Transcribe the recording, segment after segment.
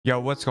Yo,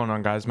 what's going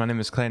on, guys? My name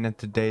is Clay, and in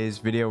today's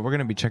video we're going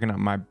to be checking out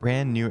my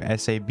brand new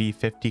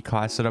SAB-50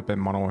 class setup in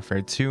Modern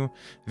Warfare 2.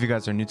 If you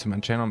guys are new to my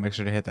channel, make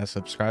sure to hit that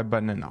subscribe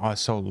button and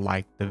also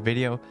like the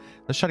video.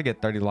 Let's try to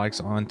get 30 likes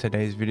on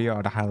today's video.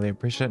 I'd highly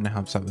appreciate it, and it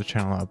helps out the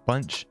channel a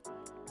bunch.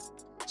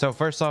 So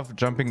first off,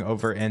 jumping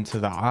over into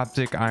the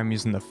optic, I'm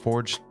using the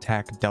Forged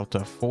Tac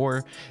Delta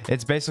 4.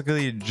 It's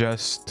basically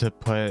just to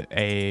put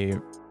a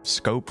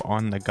scope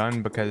on the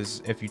gun,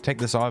 because if you take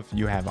this off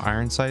you have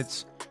iron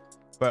sights.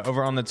 But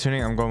over on the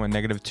tuning, I'm going with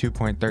negative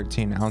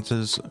 2.13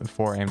 ounces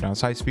for aim down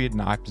sight speed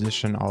and eye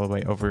position all the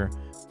way over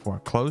for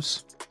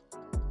close.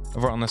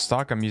 Over on the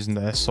stock, I'm using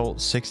the Assault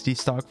 60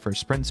 stock for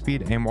sprint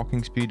speed, aim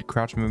walking speed,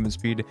 crouch movement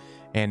speed,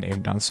 and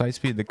aim down sight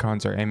speed. The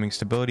cons are aiming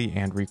stability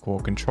and recoil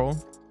control.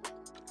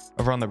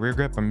 Over on the rear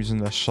grip, I'm using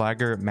the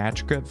Schlager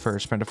match grip for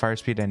sprint to fire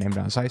speed and aim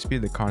down sight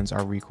speed. The cons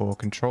are recoil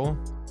control.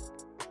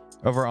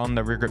 Over on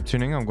the rear grip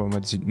tuning, I'm going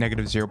with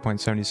negative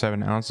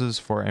 0.77 ounces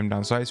for aim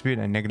down sight speed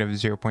and negative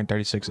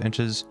 0.36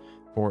 inches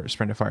for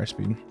sprint to fire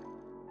speed.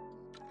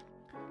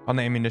 On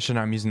the ammunition,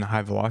 I'm using the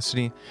high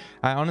velocity.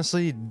 I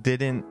honestly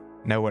didn't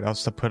know what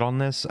else to put on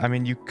this. I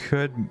mean,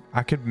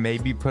 I could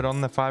maybe put on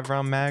the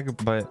 5-round mag,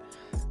 but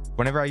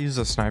whenever I use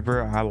a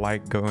sniper, I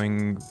like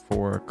going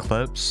for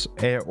clips,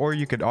 or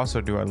you could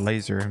also do a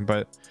laser,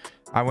 but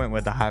I went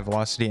with the high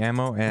velocity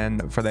ammo.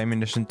 And for the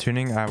ammunition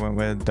tuning, I went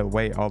with the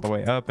weight all the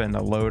way up and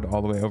the load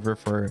all the way over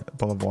for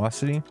bullet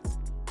velocity.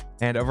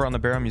 And over on the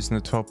barrel, I'm using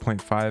the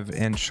 12.5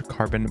 inch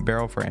carbon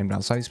barrel for aim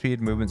down sight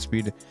speed, movement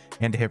speed,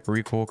 and hip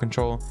recoil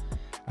control.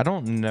 I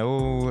don't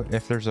know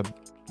if there's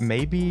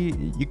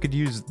maybe you could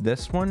use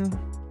this one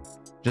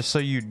just so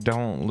you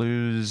don't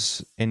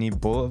lose any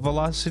bullet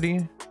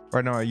velocity.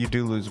 Or no, you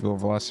do lose bullet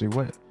velocity.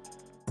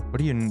 What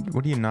do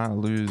you not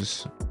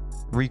lose?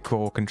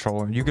 Recoil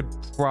control. You could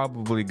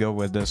probably go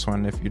with this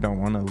one if you don't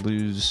want to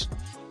lose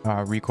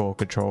recoil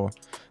control,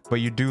 but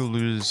you do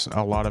lose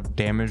a lot of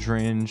damage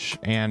range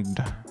and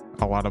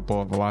a lot of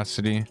bullet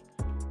velocity,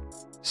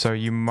 so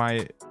you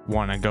might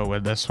want to go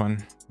with this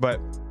one. But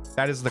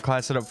that is the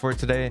class setup for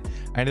today.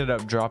 I ended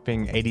up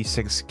dropping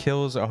 86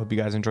 kills. I hope you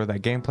guys enjoyed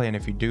that gameplay, and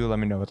if you do, let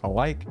me know with a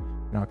like,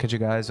 and I'll catch you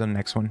guys on the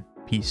next one.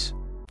 Peace.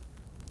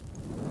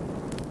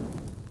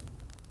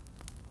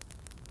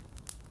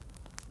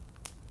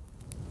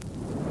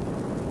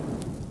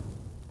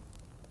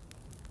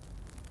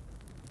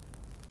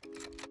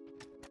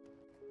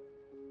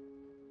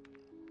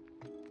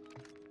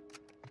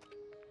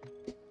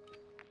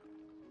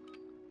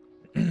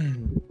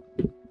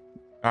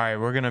 All right,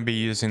 we're gonna be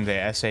using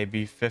the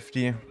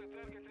SAB-50.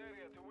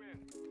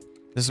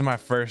 This is my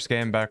first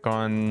game back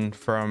on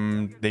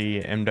from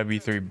the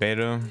MW2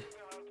 beta.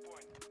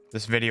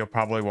 This video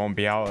probably won't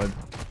be out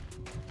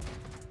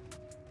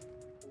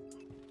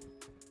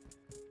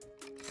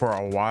for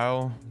a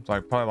while. It's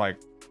like probably like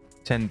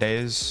 10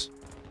 days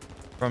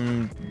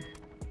from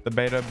the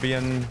beta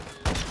being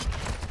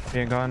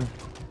gone.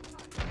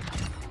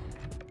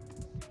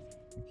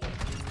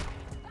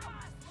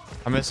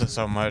 I miss it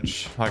so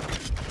much. Like,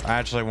 I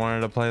actually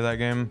wanted to play that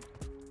game.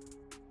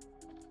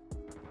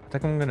 I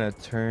think I'm gonna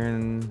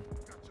turn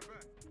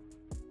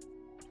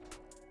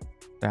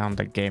down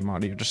the game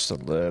audio just a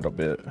little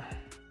bit.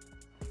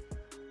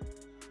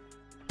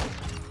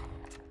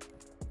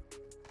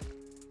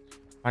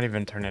 Might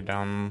even turn it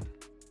down.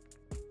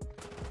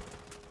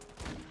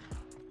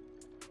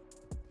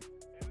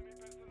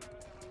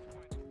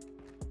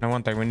 Now,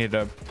 one thing, we need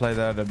to play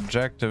that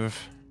objective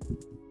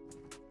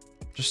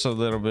just a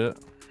little bit.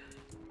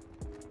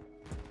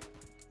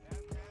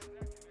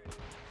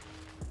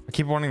 I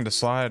keep wanting to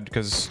slide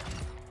because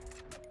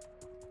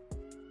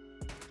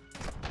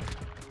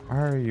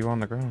why are you on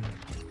the ground?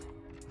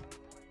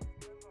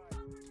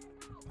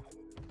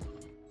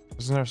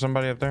 Isn't there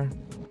somebody up there?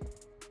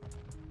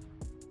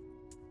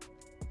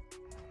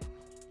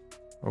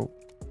 Oh.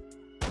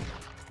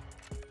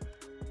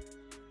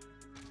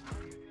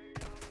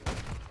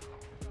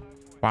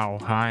 Wow,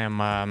 I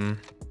am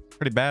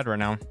pretty bad right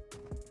now.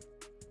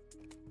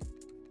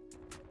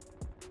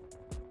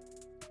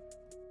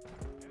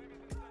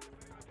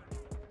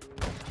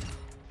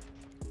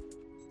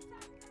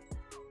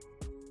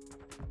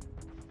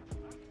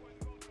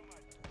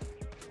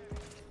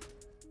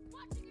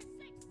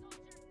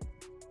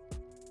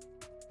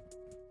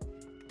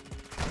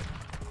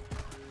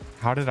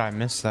 How did I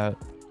miss that?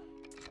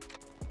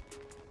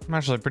 I'm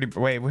actually pretty...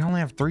 Wait, we only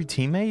have 3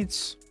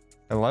 teammates?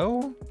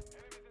 Hello?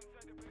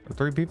 Or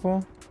 3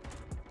 people?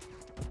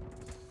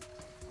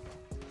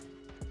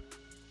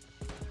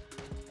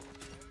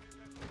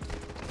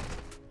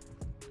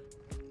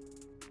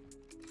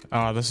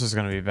 Oh, this is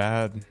gonna be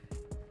bad.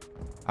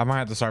 I might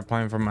have to start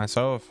playing for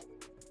myself.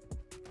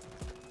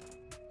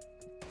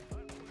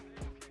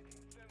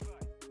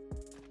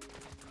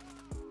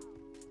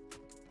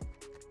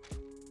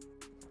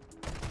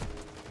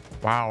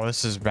 Wow,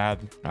 this is bad.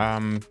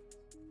 Let's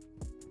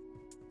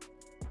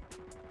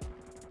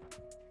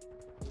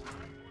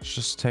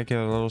just take it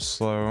a little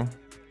slow.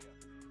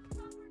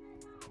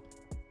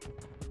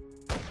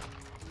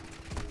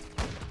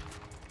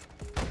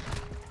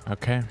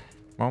 Okay,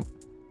 well,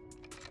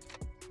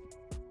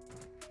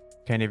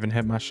 Can't even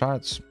hit my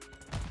shots.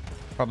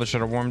 Probably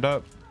should have warmed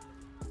up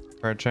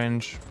for a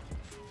change.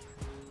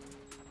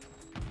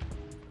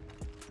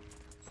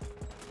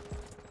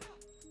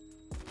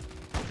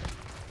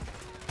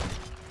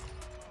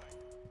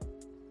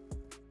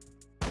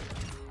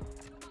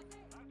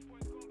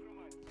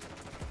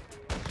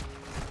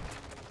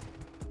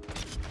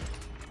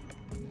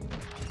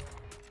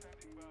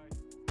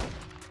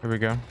 Here we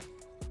go.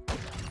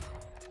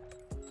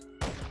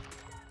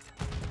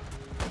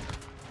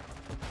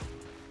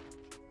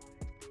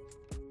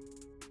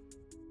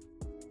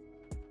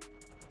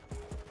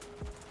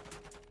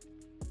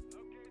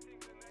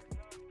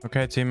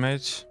 Okay,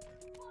 teammates.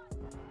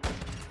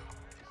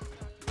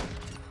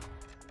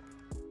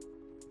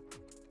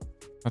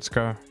 Let's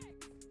go.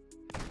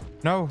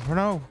 No,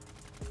 no.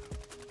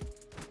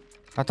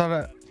 I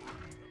thought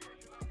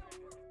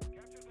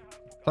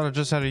I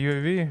just had a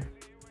UAV.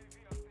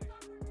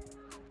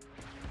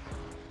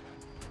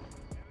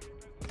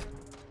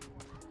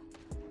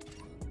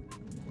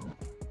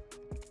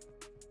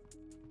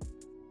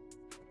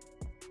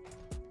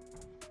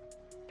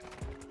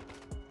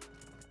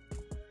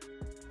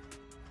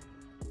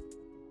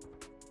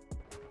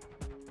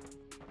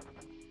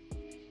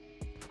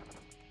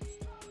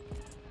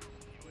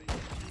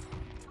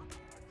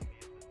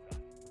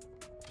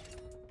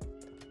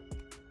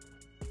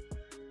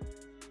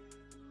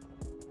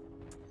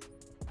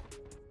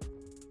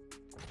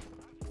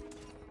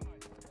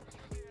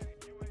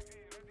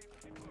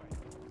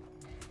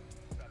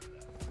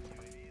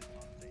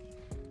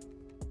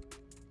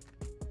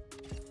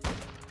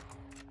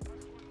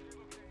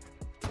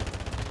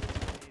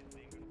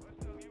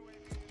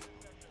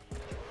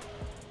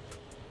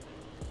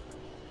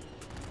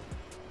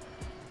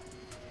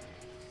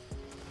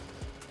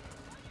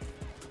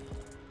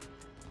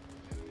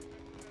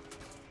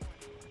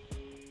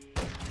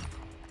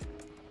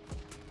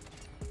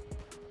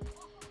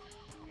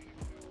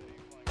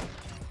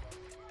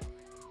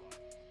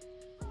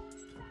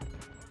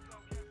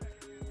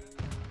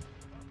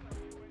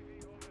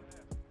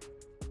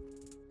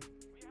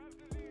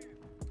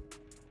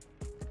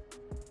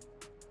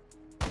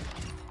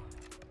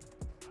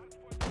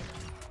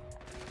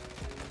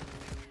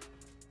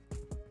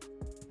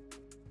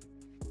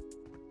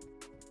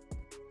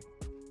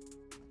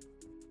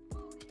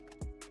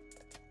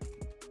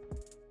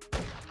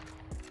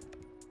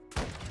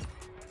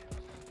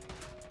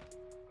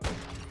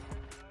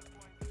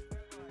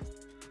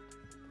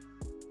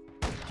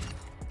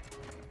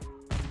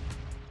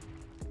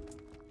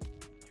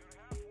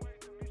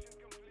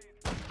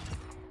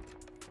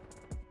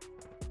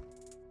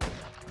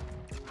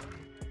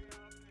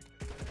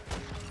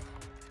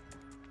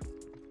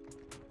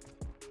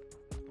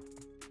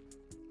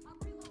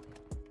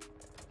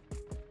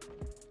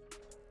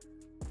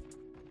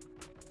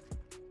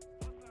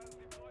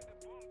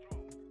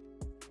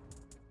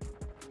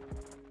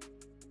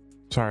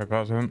 Sorry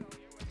about that.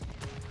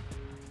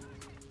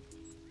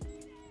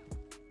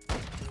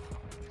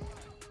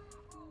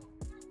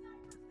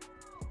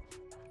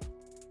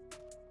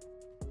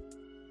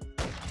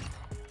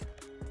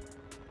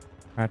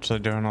 Actually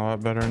doing a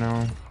lot better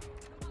now.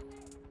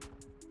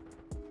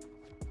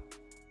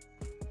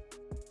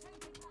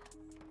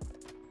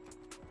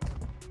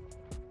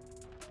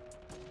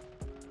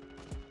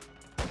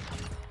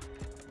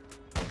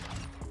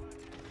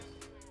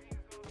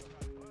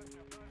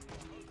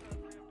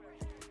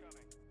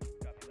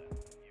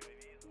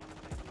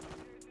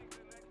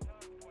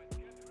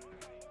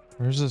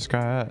 Where's this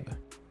guy at?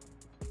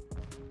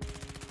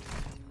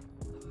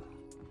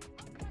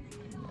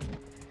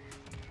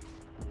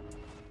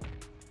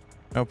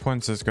 No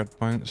points is good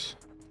points.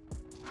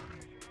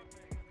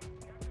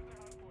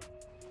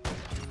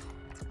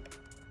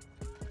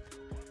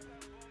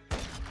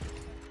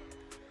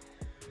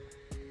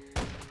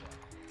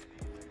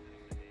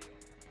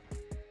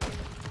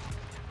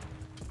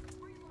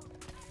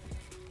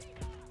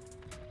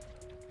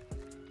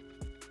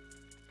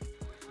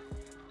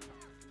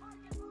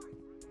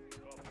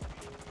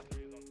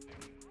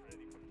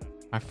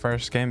 My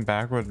first game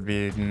back would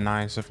be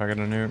nice if I get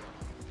a nuke.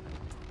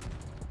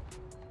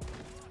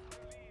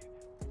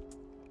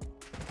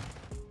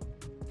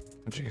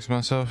 I jinx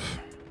myself.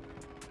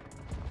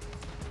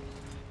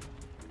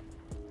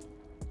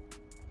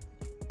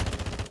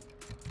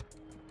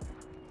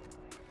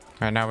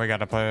 Alright, now we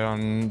gotta play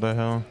on the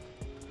hill.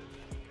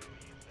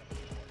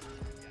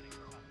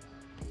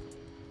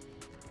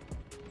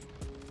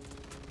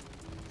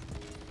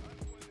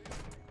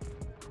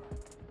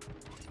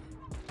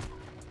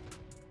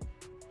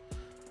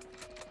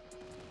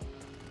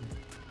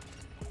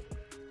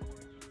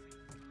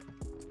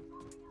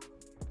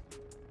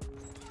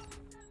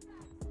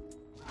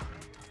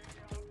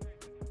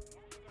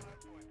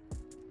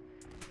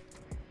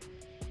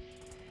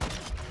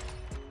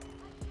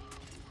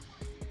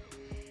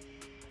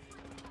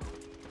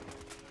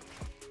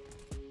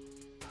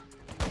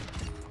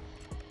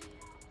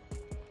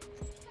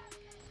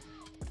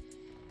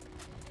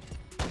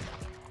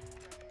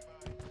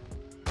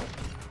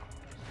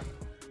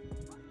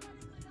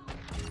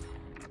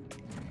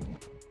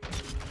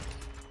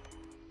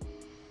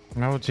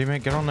 No,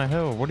 teammate, get on the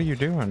hill. What are you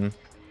doing?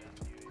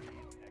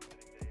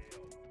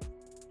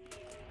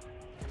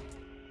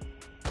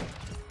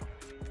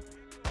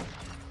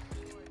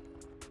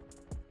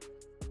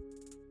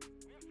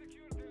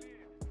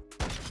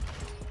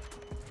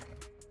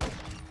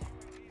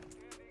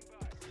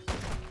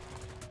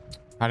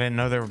 I didn't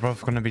know they were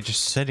both going to be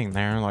just sitting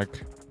there.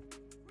 Like,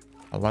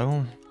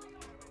 hello?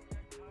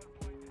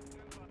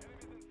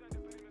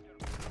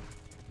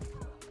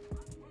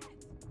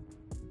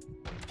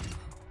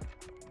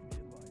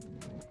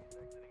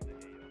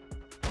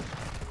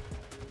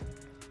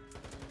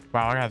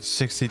 Wow, I got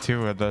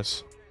 62 with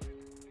this.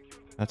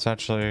 That's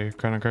actually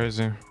kind of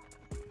crazy.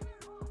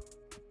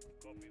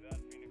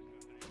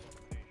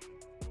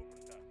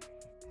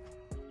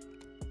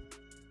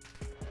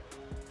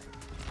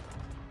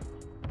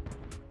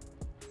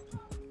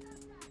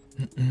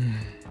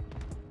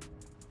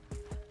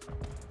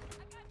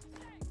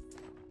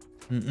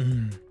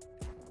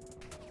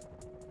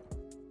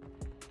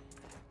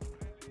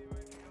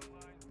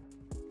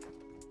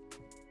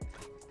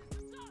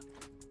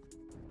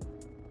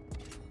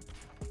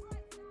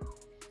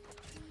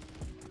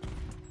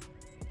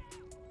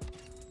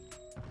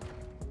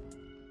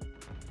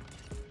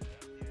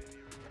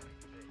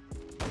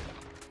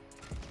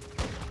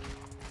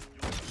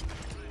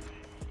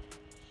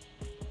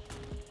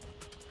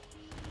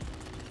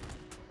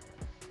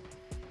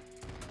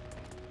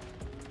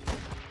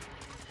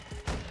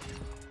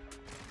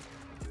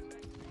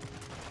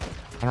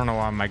 I don't know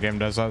why my game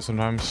does that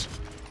sometimes.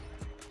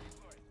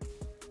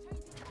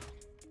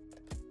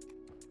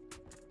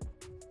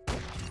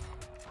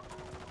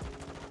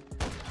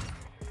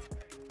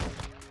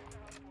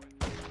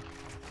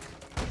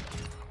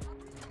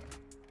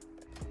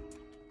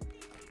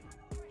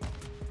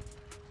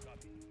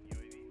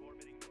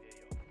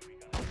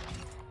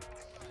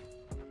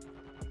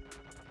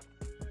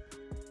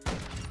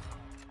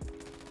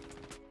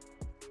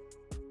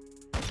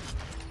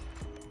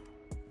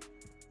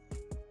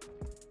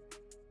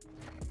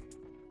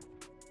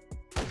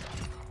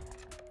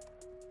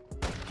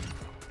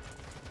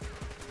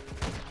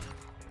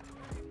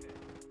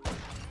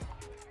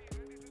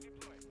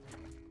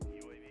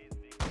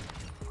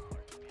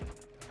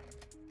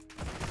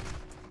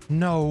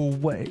 No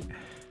way.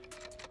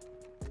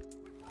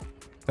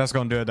 That's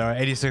gonna do it though.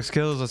 86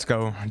 kills. Let's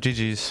go.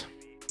 GG's.